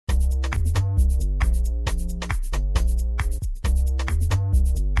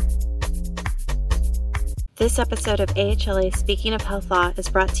This episode of AHLA Speaking of Health Law is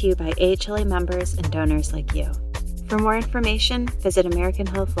brought to you by AHLA members and donors like you. For more information, visit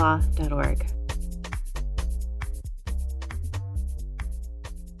AmericanHealthLaw.org.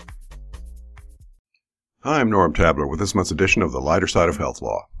 Hi, I'm Norm Tabler with this month's edition of The Lighter Side of Health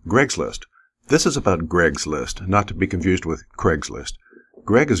Law. Greg's List. This is about Greg's List, not to be confused with Craigslist.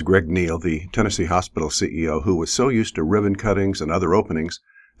 Greg is Greg Neal, the Tennessee Hospital CEO, who was so used to ribbon cuttings and other openings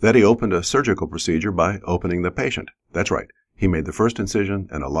that he opened a surgical procedure by opening the patient. That's right. He made the first incision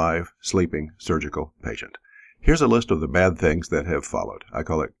in a live, sleeping, surgical patient. Here's a list of the bad things that have followed. I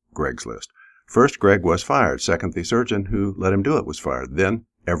call it Greg's List. First, Greg was fired. Second, the surgeon who let him do it was fired. Then,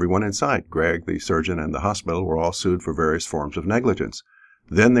 everyone inside, Greg, the surgeon, and the hospital were all sued for various forms of negligence.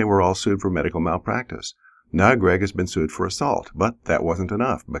 Then they were all sued for medical malpractice. Now Greg has been sued for assault, but that wasn't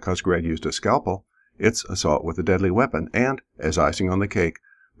enough. Because Greg used a scalpel, it's assault with a deadly weapon. And, as icing on the cake,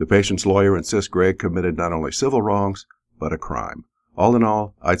 the patient's lawyer insists Greg committed not only civil wrongs, but a crime. All in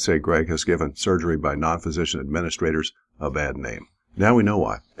all, I'd say Greg has given surgery by non-physician administrators a bad name. Now we know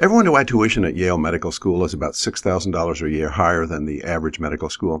why. Everyone who had tuition at Yale Medical School is about $6,000 a year higher than the average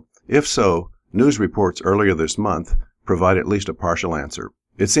medical school. If so, news reports earlier this month provide at least a partial answer.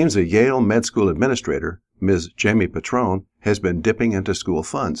 It seems a Yale Med School administrator, Ms. Jamie Petrone, has been dipping into school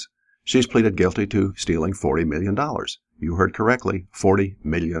funds. She's pleaded guilty to stealing $40 million. You heard correctly, $40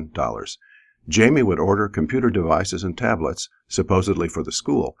 million. Jamie would order computer devices and tablets, supposedly for the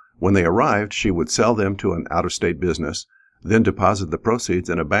school. When they arrived, she would sell them to an out-of-state business, then deposit the proceeds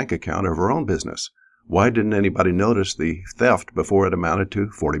in a bank account of her own business. Why didn't anybody notice the theft before it amounted to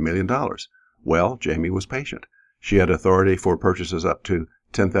 $40 million? Well, Jamie was patient. She had authority for purchases up to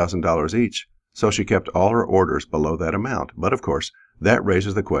 $10,000 each, so she kept all her orders below that amount. But of course, that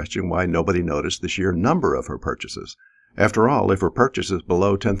raises the question why nobody noticed the sheer number of her purchases. After all, if her purchases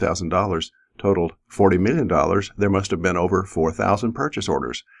below $10,000 totaled $40 million, there must have been over 4,000 purchase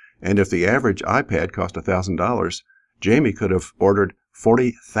orders. And if the average iPad cost $1,000, Jamie could have ordered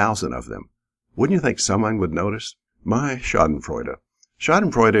 40,000 of them. Wouldn't you think someone would notice? My schadenfreude.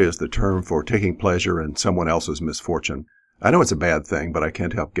 Schadenfreude is the term for taking pleasure in someone else's misfortune. I know it's a bad thing, but I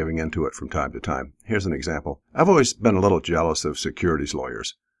can't help giving into it from time to time. Here's an example. I've always been a little jealous of securities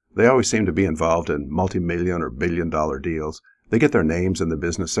lawyers. They always seem to be involved in multi-million or billion-dollar deals. They get their names in the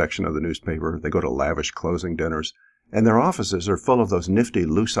business section of the newspaper. They go to lavish closing dinners. And their offices are full of those nifty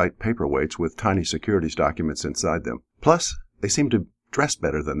lucite paperweights with tiny securities documents inside them. Plus, they seem to dress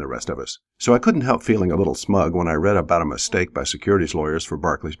better than the rest of us. So I couldn't help feeling a little smug when I read about a mistake by securities lawyers for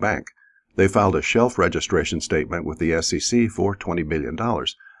Barclays Bank. They filed a shelf registration statement with the SEC for $20 billion.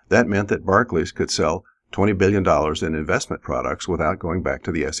 That meant that Barclays could sell $20 billion in investment products without going back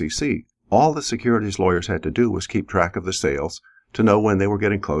to the SEC. All the securities lawyers had to do was keep track of the sales to know when they were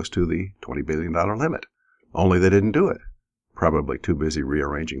getting close to the $20 billion limit. Only they didn't do it. Probably too busy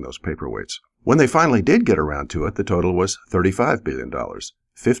rearranging those paperweights. When they finally did get around to it, the total was $35 billion.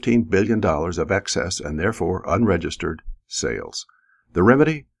 $15 billion of excess and therefore unregistered sales. The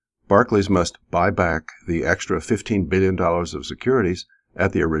remedy? Barclays must buy back the extra $15 billion of securities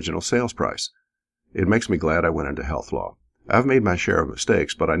at the original sales price. It makes me glad I went into health law. I've made my share of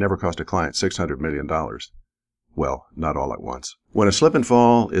mistakes, but I never cost a client $600 million. Well, not all at once. When a slip and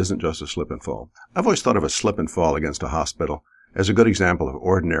fall isn't just a slip and fall. I've always thought of a slip and fall against a hospital as a good example of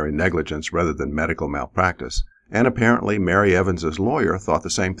ordinary negligence rather than medical malpractice. And apparently Mary Evans's lawyer thought the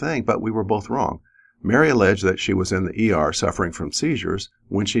same thing, but we were both wrong. Mary alleged that she was in the ER suffering from seizures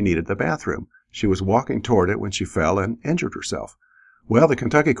when she needed the bathroom. She was walking toward it when she fell and injured herself. Well, the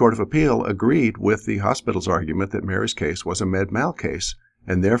Kentucky Court of Appeal agreed with the hospital's argument that Mary's case was a med-mal case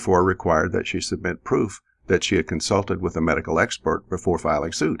and therefore required that she submit proof that she had consulted with a medical expert before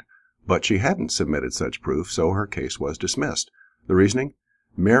filing suit. But she hadn't submitted such proof, so her case was dismissed. The reasoning?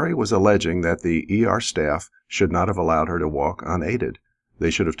 Mary was alleging that the ER staff should not have allowed her to walk unaided.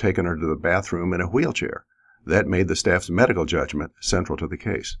 They should have taken her to the bathroom in a wheelchair. That made the staff's medical judgment central to the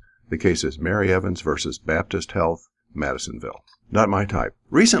case. The case is Mary Evans versus Baptist Health, Madisonville. Not my type.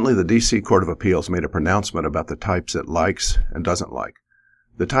 Recently, the D.C. Court of Appeals made a pronouncement about the types it likes and doesn't like.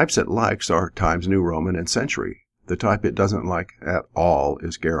 The types it likes are Times New Roman and Century. The type it doesn't like at all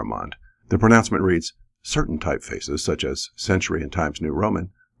is Garamond. The pronouncement reads, certain typefaces, such as Century and Times New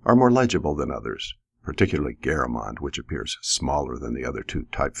Roman, are more legible than others, particularly Garamond, which appears smaller than the other two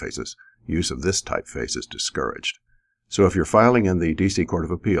typefaces. Use of this typeface is discouraged. So if you're filing in the D.C. Court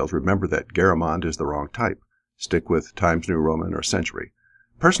of Appeals, remember that Garamond is the wrong type. Stick with Times New Roman or Century.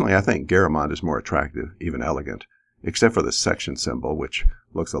 Personally, I think Garamond is more attractive, even elegant, except for the section symbol, which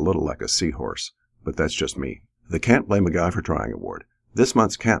looks a little like a seahorse. But that's just me. The Can't Blame a Guy for Trying award. This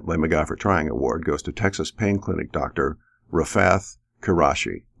month's Can't Blame a Guy for Trying award goes to Texas pain clinic doctor Rafath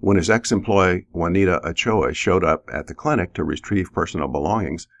Karashi. When his ex-employee Juanita Ochoa showed up at the clinic to retrieve personal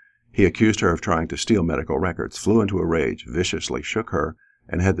belongings, he accused her of trying to steal medical records, flew into a rage, viciously shook her,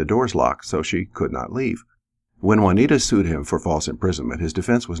 and had the doors locked so she could not leave. When Juanita sued him for false imprisonment, his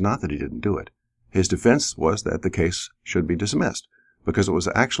defense was not that he didn't do it. His defense was that the case should be dismissed, because it was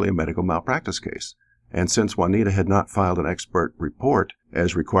actually a medical malpractice case. And since Juanita had not filed an expert report,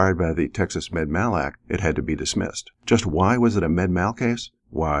 as required by the Texas Med-Mal Act, it had to be dismissed. Just why was it a Med-Mal case?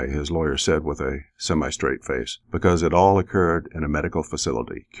 Why, his lawyer said with a semi-straight face, because it all occurred in a medical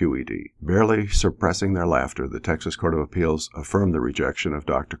facility, QED. Barely suppressing their laughter, the Texas Court of Appeals affirmed the rejection of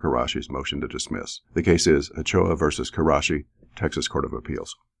Dr. Karashi's motion to dismiss. The case is Ochoa versus Karashi, Texas Court of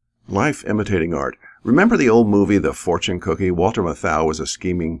Appeals. Life imitating art. Remember the old movie The Fortune Cookie? Walter Matthau was a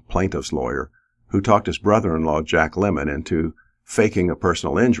scheming plaintiff's lawyer who talked his brother-in-law Jack Lemmon into faking a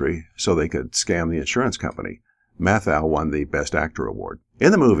personal injury so they could scam the insurance company. Matthau won the Best Actor award.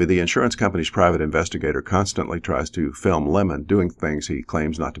 In the movie, the insurance company's private investigator constantly tries to film Lemmon doing things he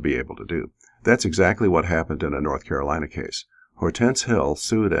claims not to be able to do. That's exactly what happened in a North Carolina case. Hortense Hill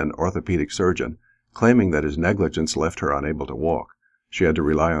sued an orthopedic surgeon, claiming that his negligence left her unable to walk. She had to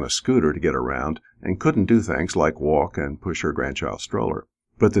rely on a scooter to get around and couldn't do things like walk and push her grandchild's stroller.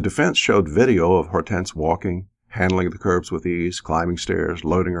 But the defense showed video of Hortense walking, handling the curbs with ease, climbing stairs,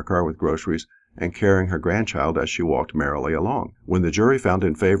 loading her car with groceries, and carrying her grandchild as she walked merrily along. When the jury found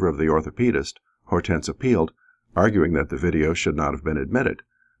in favor of the orthopedist, Hortense appealed, arguing that the video should not have been admitted.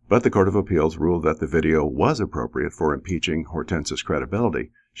 But the Court of Appeals ruled that the video was appropriate for impeaching Hortense's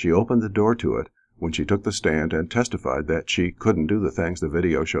credibility. She opened the door to it when she took the stand and testified that she couldn't do the things the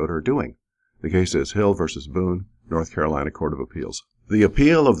video showed her doing. The case is Hill v. Boone, North Carolina Court of Appeals. The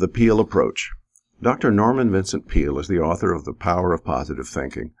Appeal of the Peale Approach. Dr. Norman Vincent Peale is the author of The Power of Positive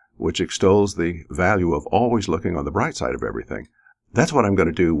Thinking, which extols the value of always looking on the bright side of everything. That's what I'm going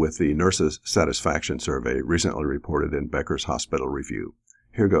to do with the Nurses' Satisfaction Survey recently reported in Becker's Hospital Review.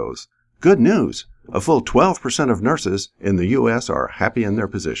 Here goes. Good news! A full 12% of nurses in the U.S. are happy in their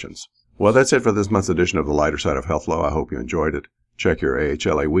positions. Well, that's it for this month's edition of The Lighter Side of Health Law. I hope you enjoyed it. Check your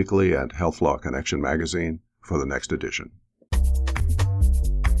AHLA Weekly and Health Law Connection magazine for the next edition.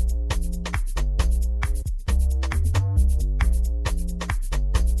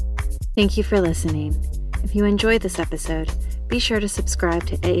 Thank you for listening. If you enjoyed this episode, be sure to subscribe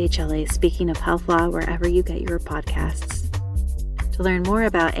to AHLA Speaking of Health Law wherever you get your podcasts. To learn more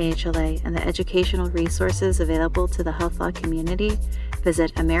about AHLA and the educational resources available to the health law community,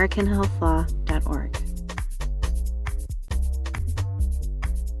 visit AmericanHealthLaw.org.